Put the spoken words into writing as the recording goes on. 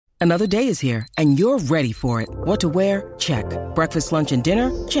Another day is here, and you're ready for it. What to wear? Check. Breakfast, lunch, and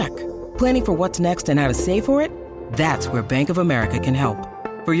dinner? Check. Planning for what's next and how to save for it? That's where Bank of America can help.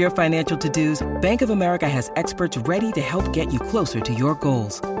 For your financial to-dos, Bank of America has experts ready to help get you closer to your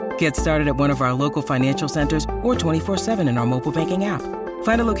goals. Get started at one of our local financial centers or 24/7 in our mobile banking app.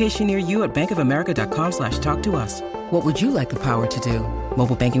 Find a location near you at bankofamerica.com/talktous. What would you like the power to do?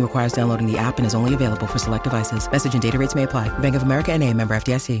 Mobile banking requires downloading the app and is only available for select devices. Message and data rates may apply. Bank of America N.A., member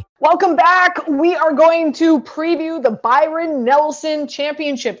FDIC. Welcome back. We are going to preview the Byron Nelson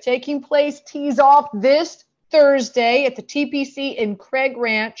Championship taking place, tees off this Thursday at the TPC in Craig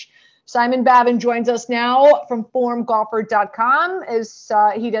Ranch. Simon Babin joins us now from formgolfer.com as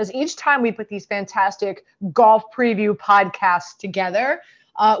he does each time we put these fantastic golf preview podcasts together,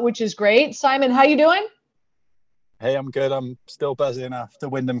 which is great. Simon, how you doing? Hey, I'm good. I'm still buzzing after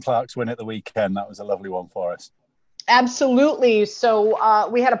Wyndham Clark's win at the weekend. That was a lovely one for us. Absolutely. So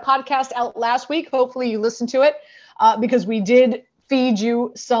we had a podcast out last week. Hopefully you listened to it because we did feed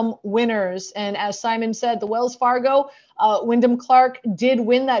you some winners. And as Simon said, the Wells Fargo, Wyndham Clark did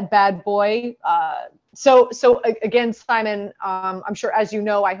win that bad boy. So again, Simon, I'm sure, as you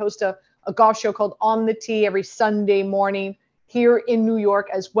know, I host a golf show called On the Tee every Sunday morning here in New York,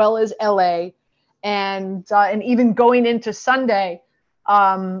 as well as LA. And even going into Sunday,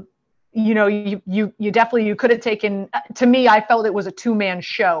 you definitely could have taken, to me, I felt it was a two-man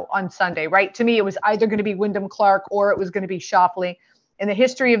show on Sunday, right? To me, it was either going to be Wyndham Clark or it was going to be Schauffele. In the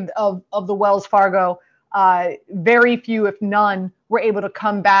history of the Wells Fargo, very few, if none, were able to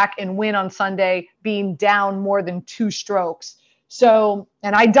come back and win on Sunday being down more than 2 strokes. So,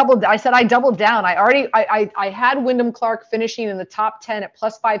 and I doubled down. I had Wyndham Clark finishing in the top 10 at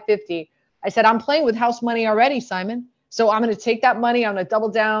plus 550. I said, I'm playing with house money already, Simon. So I'm going to take that money. I'm going to double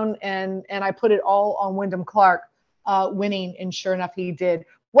down. And I put it all on Wyndham Clark winning. And sure enough, he did.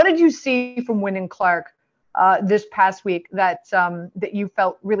 What did you see from Wyndham Clark this past week that you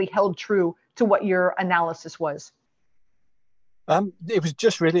felt really held true to what your analysis was? It was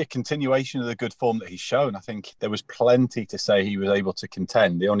just really a continuation of the good form that he's shown. I think there was plenty to say he was able to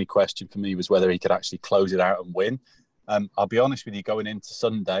contend. The only question for me was whether he could actually close it out and win. I'll be honest with you, going into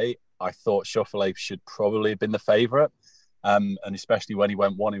Sunday, I thought Schauffele should probably have been the favourite. And especially when he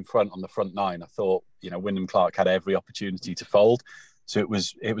went one in front on the front 9, I thought, Wyndham Clark had every opportunity to fold. So it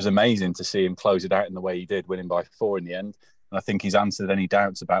was amazing to see him close it out in the way he did, winning by 4 in the end. And I think he's answered any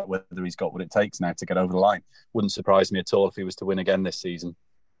doubts about whether he's got what it takes now to get over the line. Wouldn't surprise me at all if he was to win again this season.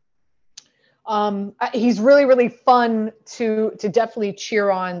 He's really, really fun to definitely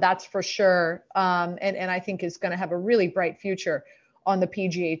cheer on. That's for sure. And I think is going to have a really bright future on the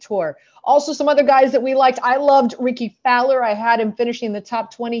PGA Tour. Also, some other guys that we liked. I loved Ricky Fowler. I had him finishing in the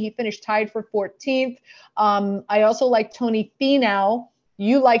top 20. He finished tied for 14th. I also liked Tony Finau.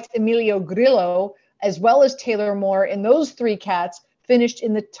 You liked Emilio Grillo, as well as Taylor Moore. And those 3 cats finished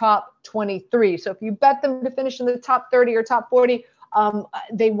in the top 23. So if you bet them to finish in the top 30 or top 40,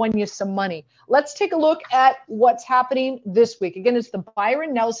 they won you some money. Let's take a look at what's happening this week. Again, it's the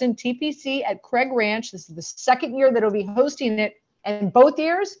Byron Nelson TPC at Craig Ranch. This is the second year that it'll be hosting it. And both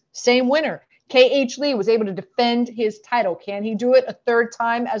years, same winner. K.H. Lee was able to defend his title. Can he do it a third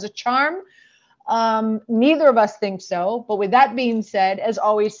time as a charm? Neither of us think so. But with that being said, as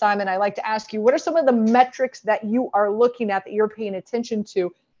always, Simon, I like to ask you, what are some of the metrics that you are looking at that you're paying attention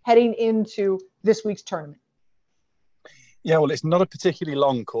to heading into this week's tournament? Yeah, well, it's not a particularly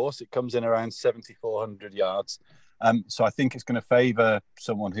long course. It comes in around 7,400 yards. So I think it's going to favour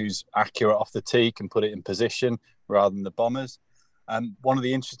someone who's accurate off the tee, can put it in position rather than the bombers. One of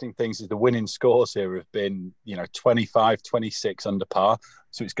the interesting things is the winning scores here have been, 25, 26 under par.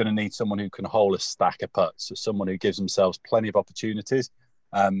 So it's going to need someone who can hole a stack of putts. So someone who gives themselves plenty of opportunities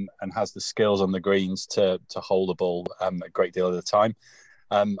and has the skills on the greens to hold the ball a great deal of the time.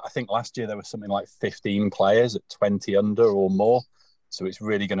 I think last year there was something like 15 players at 20 under or more. So it's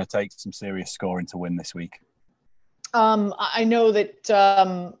really going to take some serious scoring to win this week. I know that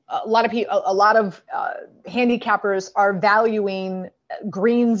a lot of handicappers are valuing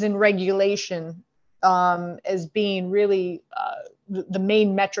greens in regulation as being really the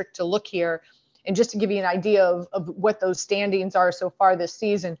main metric to look here. And just to give you an idea of what those standings are so far this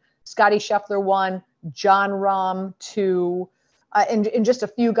season, Scotty Scheffler 1, John Rahm 2, and just a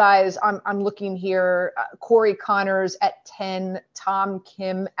few guys. I'm looking here: Corey Connors at 10, Tom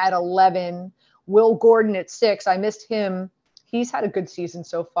Kim at 11. Will Gordon at 6. I missed him. He's had a good season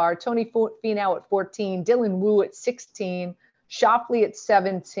so far. Tony Finau at 14. Dylan Wu at 16. Schauffele at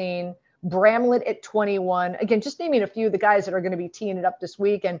 17. Bramlett at 21. Again, just naming a few of the guys that are going to be teeing it up this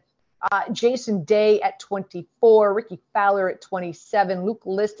week. And Jason Day at 24, Ricky Fowler at 27, Luke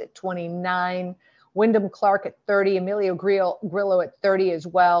List at 29, Wyndham Clark at 30, Emilio Grillo at 30 as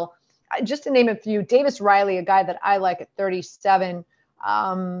well. Just to name a few, Davis Riley, a guy that I like at 37.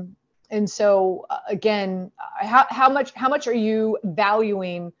 And so again, how much are you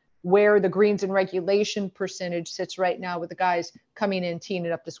valuing where the greens and regulation percentage sits right now with the guys coming in, teeing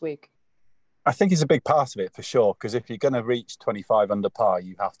it up this week? I think it's a big part of it for sure, because if you're going to reach 25 under par,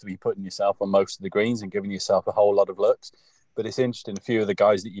 you have to be putting yourself on most of the greens and giving yourself a whole lot of looks. But it's interesting, a few of the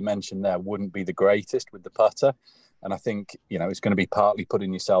guys that you mentioned there wouldn't be the greatest with the putter. And I think, it's going to be partly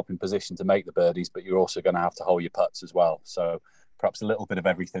putting yourself in position to make the birdies, but you're also going to have to hold your putts as well. So perhaps a little bit of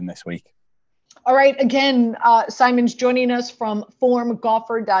everything this week. All right. Again, Simon's joining us from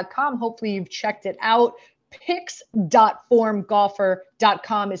formgolfer.com. Hopefully you've checked it out.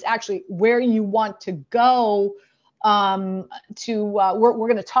 Picks.formgolfer.com is actually where you want to go we're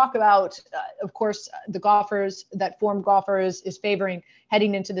going to talk about, of course, the golfers that Form Golfers is favoring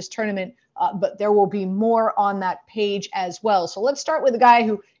heading into this tournament, but there will be more on that page as well. So let's start with a guy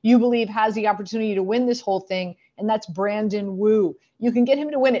who you believe has the opportunity to win this whole thing, and that's Brandon Wu. You can get him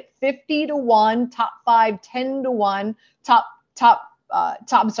to win at 50-1, top 5, 10-1, top 5,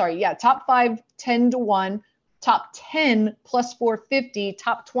 10-1, top 10 plus 450,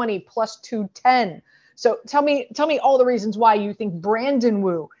 top 20 plus 210. So tell me all the reasons why you think Brandon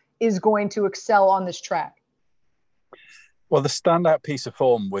Wu is going to excel on this track. Well, the standout piece of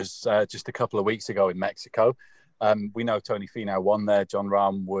form was just a couple of weeks ago in Mexico. We know Tony Finau won there. John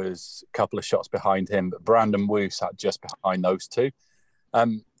Rahm was a couple of shots behind him, but Brandon Wu sat just behind those two.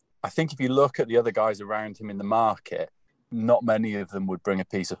 I think if you look at the other guys around him in the market, not many of them would bring a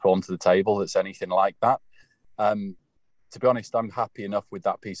piece of form to the table that's anything like that. To be honest, I'm happy enough with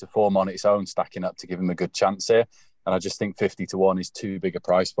that piece of form on its own, stacking up to give him a good chance here. And I just think 50-1 is too big a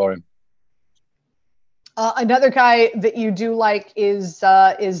price for him. Another guy that you do like is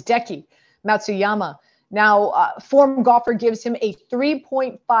Deki Matsuyama. Now, Form Golfer gives him a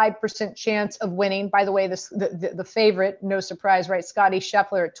 3.5% chance of winning. By the way, the favorite, no surprise, right? Scotty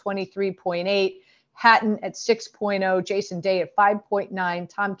Scheffler at 23.8, Hatton at 6.0, Jason Day at 5.9,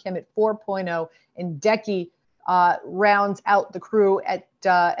 Tom Kim at 4.0, and Deki rounds out the crew at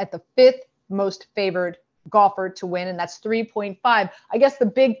the fifth most favored golfer to win, and that's 3.5. I guess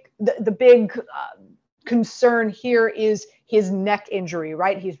the big concern here is his neck injury,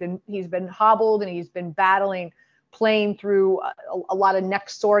 right? He's been hobbled and he's been battling, playing through a lot of neck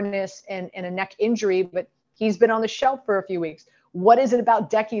soreness and a neck injury, but he's been on the shelf for a few weeks. What is it about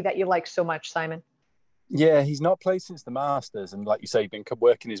Deki that you like so much, Simon? Yeah, he's not played since the Masters, and like you say, he's been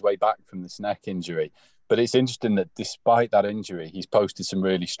working his way back from this neck injury. But it's interesting that despite that injury, he's posted some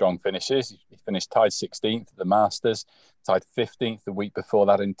really strong finishes. He finished tied 16th at the Masters, tied 15th the week before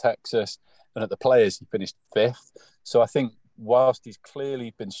that in Texas, and at the Players, he finished 5th. So I think whilst he's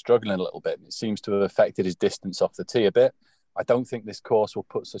clearly been struggling a little bit, it seems to have affected his distance off the tee a bit. I don't think this course will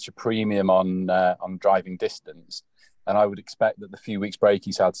put such a premium on driving distance. And I would expect that the few weeks break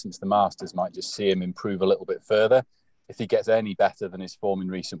he's had since the Masters might just see him improve a little bit further. If he gets any better than his form in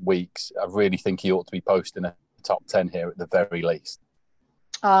recent weeks, I really think he ought to be posting a top 10 here at the very least.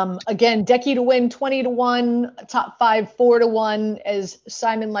 Again, Deki to win 20-1, top 5 4-1, as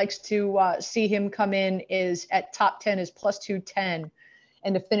Simon likes to see him come in, is at top 10 is plus 210,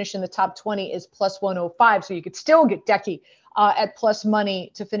 and to finish in the top 20 is plus 105. So you could still get Deki at plus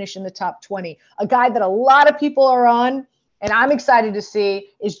money to finish in the top 20. A guy that a lot of people are on, and I'm excited to see,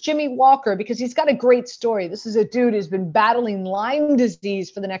 is Jimmy Walker, because he's got a great story. This is a dude who's been battling Lyme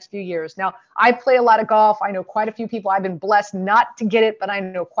disease for the next few years. Now, I play a lot of golf. I know quite a few people. I've been blessed not to get it, but I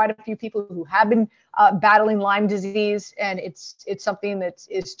know quite a few people who have been battling Lyme disease, and it's something that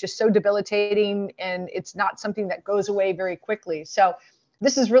is just so debilitating, and it's not something that goes away very quickly. So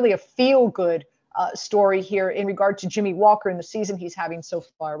this is really a feel-good story here in regard to Jimmy Walker and the season he's having so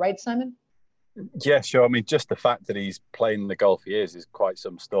far. Right, Simon? Yeah, sure. I mean, just the fact that he's playing the golf he is quite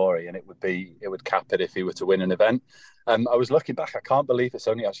some story, and it would cap it if he were to win an event. I was looking back, I can't believe it's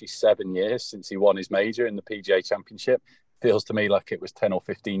only actually 7 years since he won his major in the PGA Championship. Feels to me like it was 10 or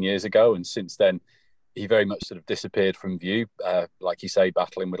 15 years ago, and since then he very much sort of disappeared from view, like you say,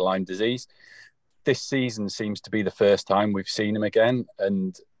 battling with Lyme disease. This season seems to be the first time we've seen him again,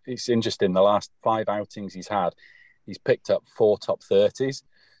 and it's interesting, the last 5 outings he's had, he's picked up 4 top 30s.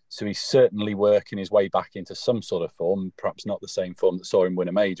 So he's certainly working his way back into some sort of form, perhaps not the same form that saw him win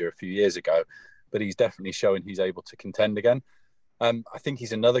a major a few years ago, but he's definitely showing he's able to contend again. I think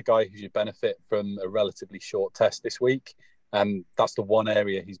he's another guy who should benefit from a relatively short test this week. That's the one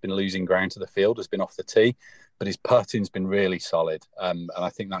area he's been losing ground to the field, has been off the tee, but his putting's been really solid. And I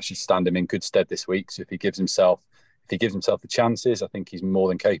think that should stand him in good stead this week. So if he gives himself the chances, I think he's more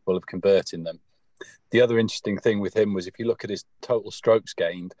than capable of converting them. The other interesting thing with him was if you look at his total strokes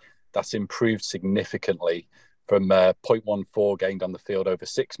gained, that's improved significantly from 0.14 gained on the field over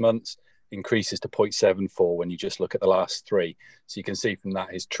 6 months, increases to 0.74 when you just look at the last 3. So you can see from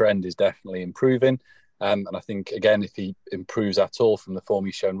that his trend is definitely improving. And I think, again, if he improves at all from the form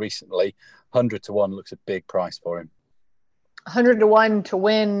he's shown recently, 100 to 1 looks a big price for him. 100 to 1 to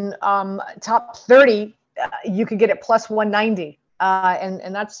win top 30, you could get it plus 190.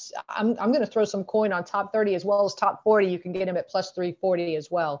 And that's, I'm going to throw some coin on top 30 as well as top 40. You can get him at plus 340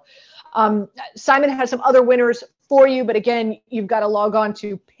 as well. Simon has some other winners for you, but again, you've got to log on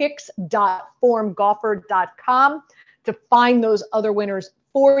to picks.formgolfer.com to find those other winners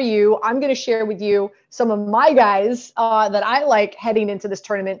for you. I'm going to share with you some of my guys that I like heading into this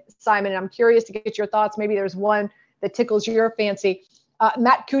tournament, Simon, and I'm curious to get your thoughts. Maybe there's one that tickles your fancy.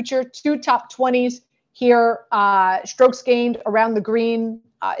 Matt Kuchar, 2 top 20s here, strokes gained around the green.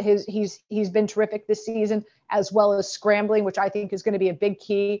 He's been terrific this season, as well as scrambling, which I think is going to be a big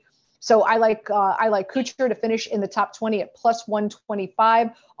key. So I like Kuchar to finish in the top 20 at plus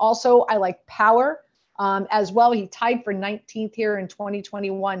 125. Also, I like Power as well. He tied for 19th here in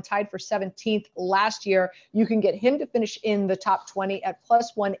 2021, tied for 17th last year. You can get him to finish in the top 20 at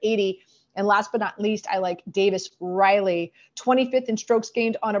plus 180. And last but not least, I like Davis Riley, 25th in strokes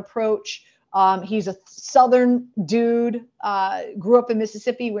gained on approach. He's a Southern dude, grew up in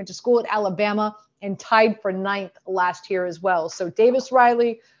Mississippi, went to school at Alabama, and tied for 9th last year as well. So Davis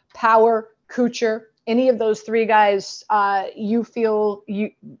Riley, Power, Kuchar, any of those 3 guys you feel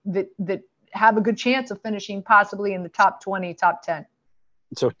that have a good chance of finishing possibly in the top 20, top 10?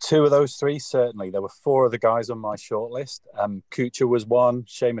 So 2 of those 3, certainly. There were 4 other guys on my shortlist. Kuchar was one,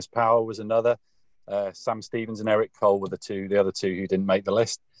 Seamus Power was another, Sam Stevens and Eric Cole were the other two who didn't make the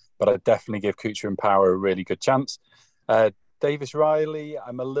list. But I'd definitely give Kuchar and Power a really good chance. Davis Riley,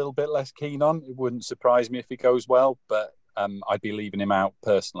 I'm a little bit less keen on. It wouldn't surprise me if he goes well, but I'd be leaving him out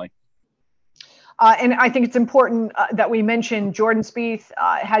personally. And I think it's important that we mention Jordan Spieth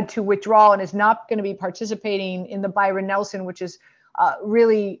had to withdraw and is not going to be participating in the Byron Nelson, which is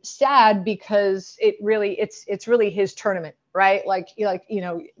really sad because it's really his tournament, right? Like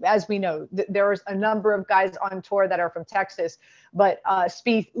as we know, there's a number of guys on tour that are from Texas, but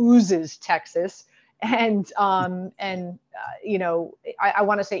Spieth oozes Texas, and I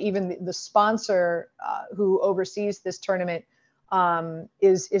want to say even the sponsor who oversees this tournament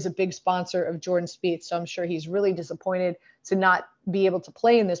is a big sponsor of Jordan Spieth. So I'm sure he's really disappointed to not be able to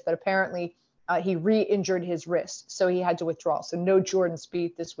play in this, but apparently he re-injured his wrist, so he had to withdraw. So no Jordan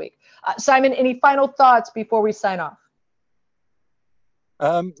Spieth this week. Simon, any final thoughts before we sign off?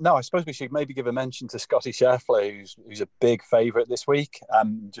 No, I suppose we should maybe give a mention to Scotty Scheffler, who's a big favourite this week.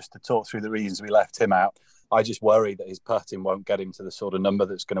 Just to talk through the reasons we left him out, I just worry that his putting won't get him to the sort of number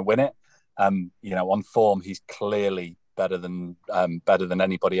that's going to win it. On form, he's clearly better than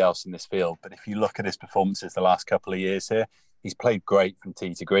anybody else in this field. But if you look at his performances the last couple of years here, he's played great from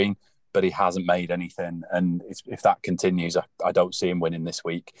tee to green, but he hasn't made anything. And if that continues, I don't see him winning this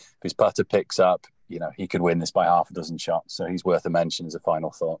week. If his putter picks up, he could win this by half a dozen shots. So he's worth a mention as a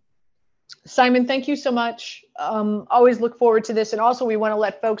final thought. Simon, thank you so much. Always look forward to this. And also we want to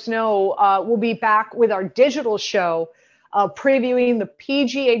let folks know we'll be back with our digital show previewing the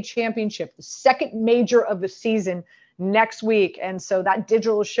PGA Championship, the second major of the season, next week. And so that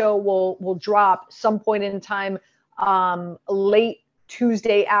digital show will drop some point in time late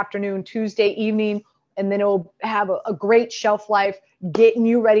Tuesday afternoon, Tuesday evening, and then it will have a great shelf life, getting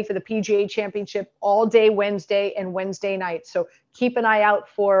you ready for the PGA Championship all day Wednesday and Wednesday night. So keep an eye out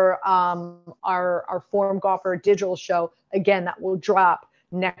for our Forum Golfer digital show. Again, that will drop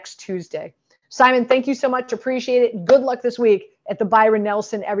next Tuesday. Simon, thank you so much. Appreciate it. Good luck this week at the Byron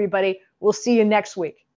Nelson, everybody. We'll see you next week.